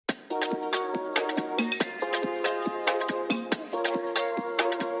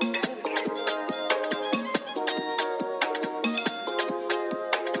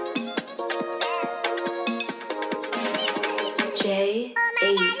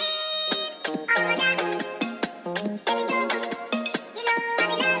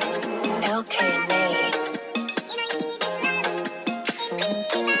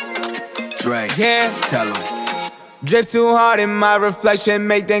right. Yeah, Tell him. drip too hard in my reflection,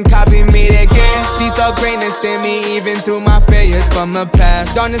 make them copy me again. She saw greatness in me, even through my failures from the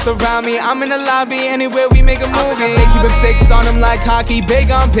past. Darkness around me, I'm in the lobby, anywhere we make a movie. They keepin' sticks on them like hockey,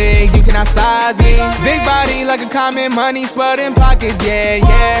 big on big, you cannot size me. Big body like a common, money swelled in pockets, yeah,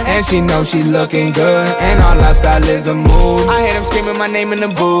 yeah. And she knows she looking good, and our lifestyle is a mood. I hear them screaming my name in the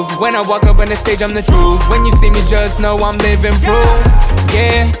booth. When I walk up on the stage, I'm the truth. When you see me, just know I'm living proof,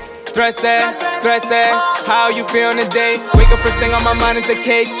 yeah. Threat said, how you feeling today? Wake up, first thing on my mind is the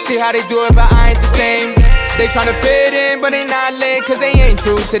cake. See how they do it, but I ain't the same. They tryna fit in, but they not lit, cause they ain't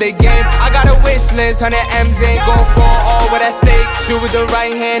true to the game. I got a wish list, 100 M's ain't gon' fall all with that steak. Shoot with the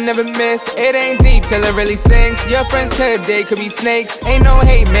right hand, never miss. It ain't deep till it really sinks. Your friends today could be snakes. Ain't no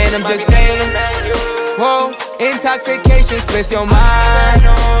hate, man, I'm just saying. Whoa, intoxication splits your mind.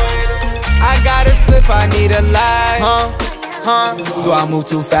 I got a spliff, I need a light. Do I move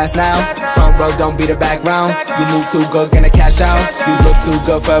too fast now? Front row, don't be the background. You move too good, gonna cash out. You look too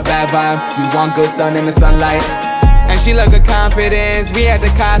good for a bad vibe. You want good sun in the sunlight. And she look at confidence, we at the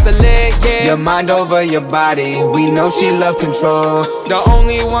Casa lit, yeah. Your mind over your body, we know she love control. The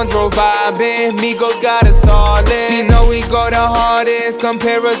only ones roll vibing, Migos got us all in. She know we go the hardest,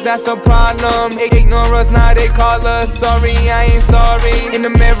 compare us, that's a problem. Ignore us, now they call us sorry, I ain't sorry. In the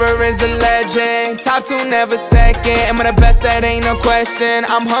mirror is a legend, top 2 never second. Am I the best? That ain't no question.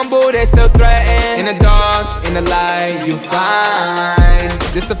 I'm humble, they still threaten. In the dark, in the light, you find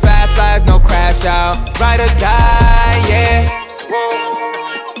this the fast life, no crash out. Ride or die, yeah. Whoa.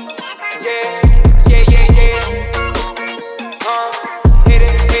 Yeah, yeah, yeah, yeah. Hit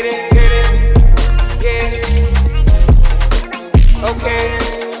it, hit it, hit it. Yeah. Okay.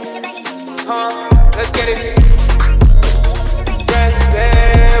 Let's get it.